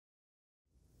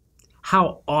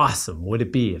How awesome would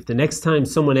it be if the next time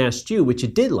someone asked you what you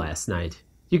did last night,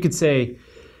 you could say,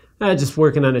 just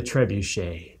working on a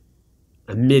trebuchet,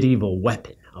 a medieval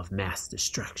weapon of mass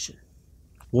destruction.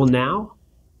 Well, now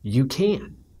you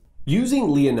can. Using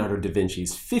Leonardo da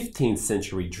Vinci's 15th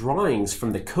century drawings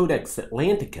from the Codex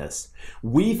Atlanticus,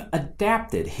 we've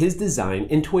adapted his design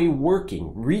into a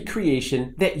working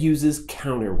recreation that uses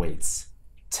counterweights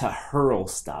to hurl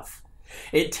stuff.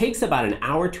 It takes about an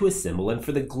hour to assemble and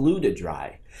for the glue to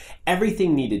dry.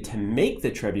 Everything needed to make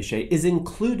the trebuchet is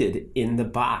included in the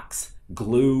box.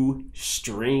 Glue,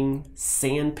 string,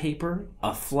 sandpaper,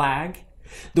 a flag.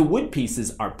 The wood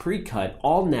pieces are pre-cut,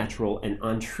 all natural and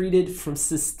untreated from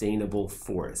sustainable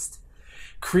forest.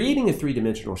 Creating a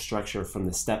three-dimensional structure from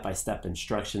the step-by-step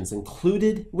instructions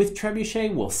included with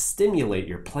trebuchet will stimulate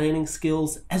your planning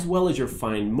skills as well as your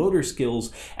fine motor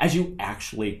skills as you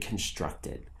actually construct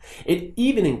it. It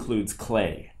even includes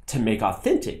clay to make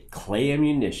authentic clay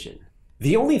ammunition.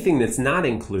 The only thing that's not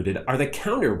included are the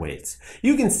counterweights.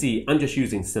 You can see I'm just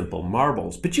using simple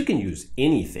marbles, but you can use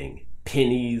anything.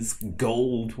 Pennies,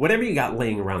 gold, whatever you got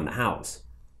laying around the house.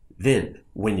 Then,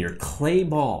 when your clay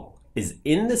ball is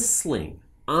in the sling,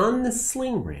 on the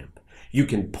sling ramp, you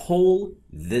can pull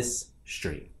this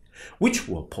string, which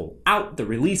will pull out the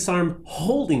release arm,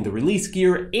 holding the release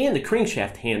gear and the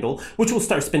crankshaft handle, which will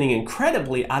start spinning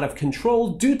incredibly out of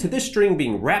control due to this string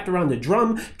being wrapped around the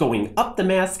drum, going up the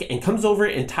mast, and comes over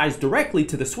and ties directly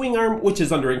to the swing arm, which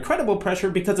is under incredible pressure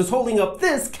because it's holding up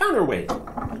this counterweight.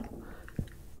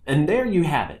 And there you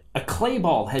have it. A clay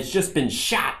ball has just been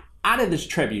shot out of this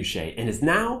trebuchet and is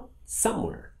now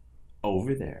somewhere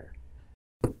over there.